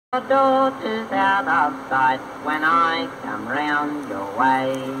Your daughter's out of sight when I come round your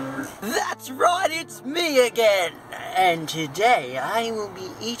way. That's right, it's me again! And today I will be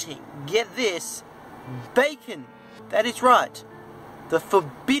eating, get this, bacon. That is right. The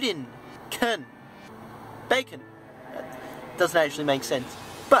forbidden bacon. That doesn't actually make sense.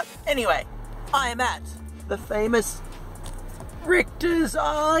 But anyway, I am at the famous Richter's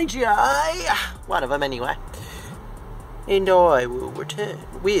IJ. One of them anyway. And I will return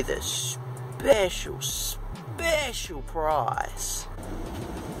with a special prize.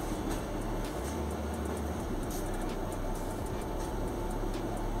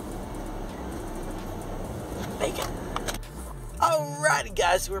 Bacon. Alrighty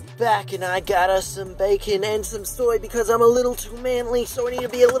guys, we're back and I got us some bacon and some soy because I'm a little too manly, so I need to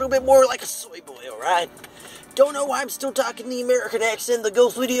be a little bit more like a soy boy, alright? Don't know why I'm still talking the American accent, the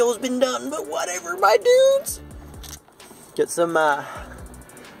ghost video has been done, but whatever, my dudes. Get some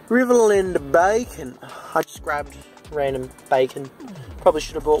Riverland bacon. I just grabbed random bacon. Probably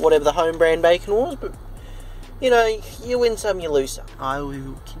should have bought whatever the home brand bacon was, but you know, you win some, you lose some. I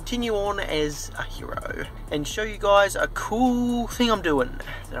will continue on as a hero and show you guys a cool thing I'm doing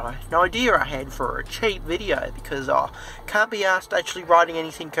that I had no idea I had for a cheap video because I can't be asked actually writing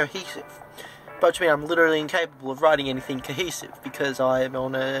anything cohesive. But to me, I'm literally incapable of writing anything cohesive because I am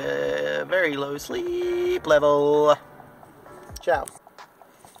on a very low sleep level. Ciao.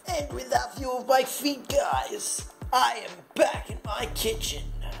 And with that fuel of my feet, guys, I am back in my kitchen.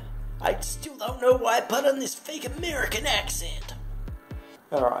 I still don't know why I put on this fake American accent.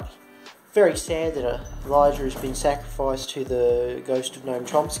 Alright. Very sad that Elijah has been sacrificed to the ghost of Noam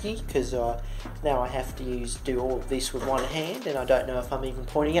Chomsky, because now I have to do all of this with one hand, and I don't know if I'm even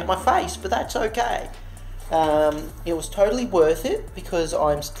pointing at my face, but that's okay. It was totally worth it because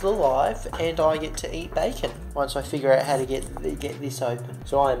I'm still alive and I get to eat bacon once I figure out how to get this open.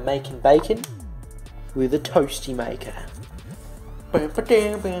 So I am making bacon with a toasty maker.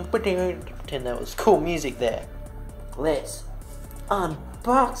 Pretend that was cool music there. Let's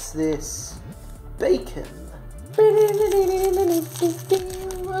unbox this bacon. I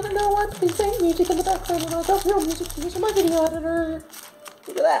don't know why there's playing music in the background when I got real music to use in my video editor.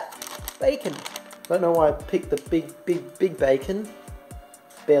 Look at that, bacon. I don't know why I picked the big bacon.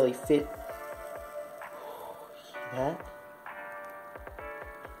 Barely fit. Yeah.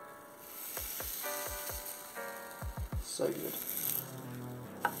 So good.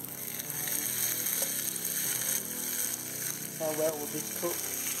 How well will this cook?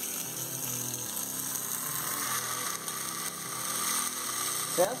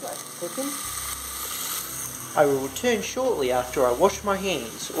 Sounds like cooking. I will return shortly after I wash my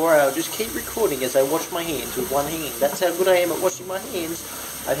hands, or I'll just keep recording as I wash my hands with one hand. That's how good I am at washing my hands.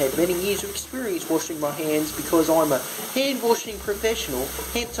 I've had many years of experience washing my hands because I'm a hand washing professional,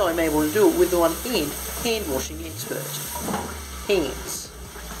 hence I'm able to do it with one hand, hand washing expert. Hands.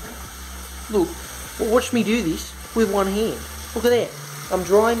 Look, well, watch me do this with one hand. Look at that. I'm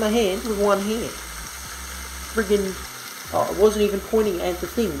drying my hand with one hand. Friggin', I wasn't even pointing at the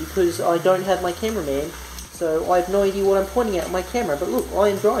thing because I don't have my cameraman. So I have no idea what I'm pointing at my camera, but look, I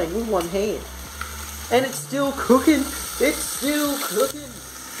am drying with one hand. And it's still cooking. It's still cooking.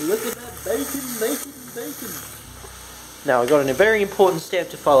 Look at that bacon. Now I've got a very important step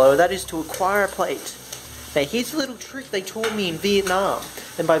to follow, that is to acquire a plate. Now here's a little trick they taught me in Vietnam.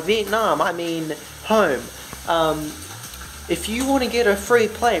 And by Vietnam I mean home. If you want to get a free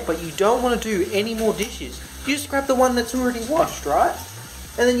plate but you don't want to do any more dishes, you just grab the one that's already washed, right?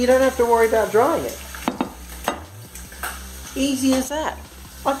 And then you don't have to worry about drying it. Easy as that.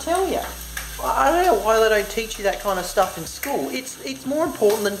 I tell you. I don't know why they don't teach you that kind of stuff in school. It's more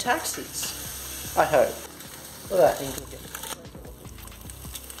important than taxes. I hope. Look at that.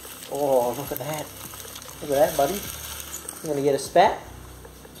 Oh, look at that. Look at that, buddy. I'm going to get a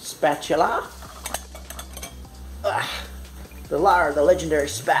spatula. The legendary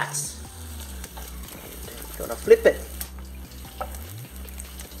spats. And gonna flip it.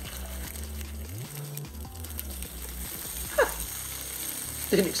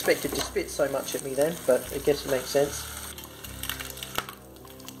 Didn't expect it to spit so much at me then, but I guess it makes sense.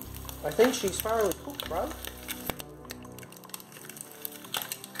 I think she's thoroughly cooked, bro.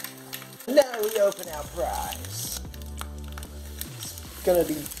 Now we open our prize. It's gonna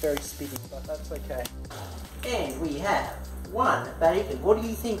be very spitty, but that's okay. And we have one bacon. What do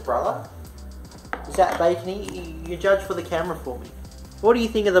you think, brother? Is that bacony? You judge for the camera for me. What do you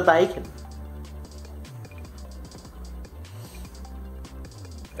think of the bacon?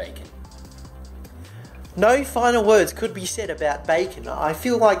 Bacon. No final words could be said about bacon. I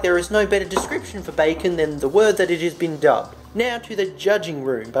feel like there is no better description for bacon than the word that it has been dubbed. Now to the judging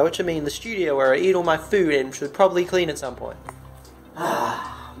room, by which I mean the studio where I eat all my food and should probably clean at some point.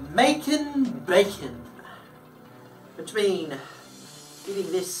 Making bacon. Which means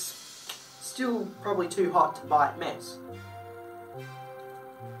eating this still probably too hot to bite mess.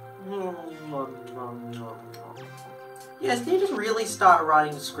 Yes, can you just really start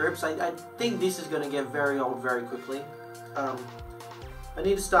writing scripts? I think this is going to get very old very quickly. I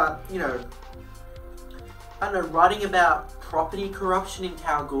need to start, you know, I don't know, writing about property corruption in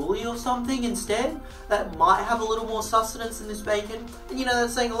Kalgoorlie or something instead. That might have a little more sustenance than this bacon. And you know,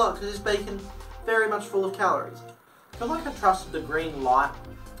 that's saying a lot because this bacon very much full of calories. I feel like I trusted the green light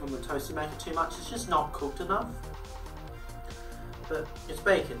on the toasty maker too much. It's just not cooked enough. But it's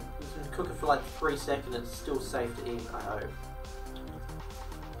bacon. You can cook it for like 3 seconds and it's still safe to eat, I hope.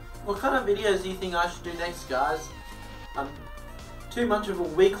 What kind of videos do you think I should do next, guys? I'm too much of a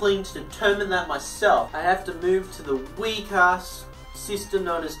weakling to determine that myself. I have to move to the weak-ass system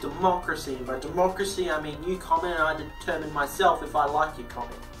known as democracy. And by democracy, I mean you comment and I determine myself if I like your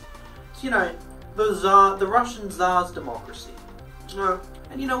comment. So, you know, the Russian Tsar's democracy.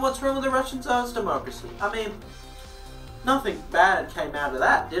 And you know what's wrong with the Russian Tsar's democracy? I mean, nothing bad came out of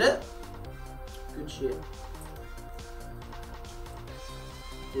that, did it? Good shit.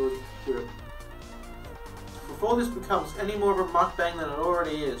 Good. Before this becomes any more of a mukbang than it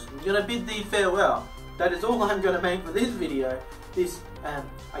already is, I'm gonna bid thee farewell. That is all I'm gonna make for this video. This,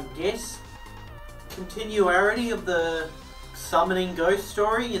 I guess, continuity of the summoning ghost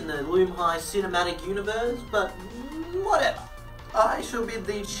story in the loomhigh cinematic universe, but whatever. I shall bid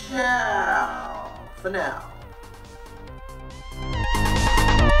thee ciao for now.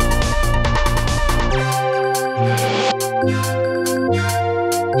 Thank you.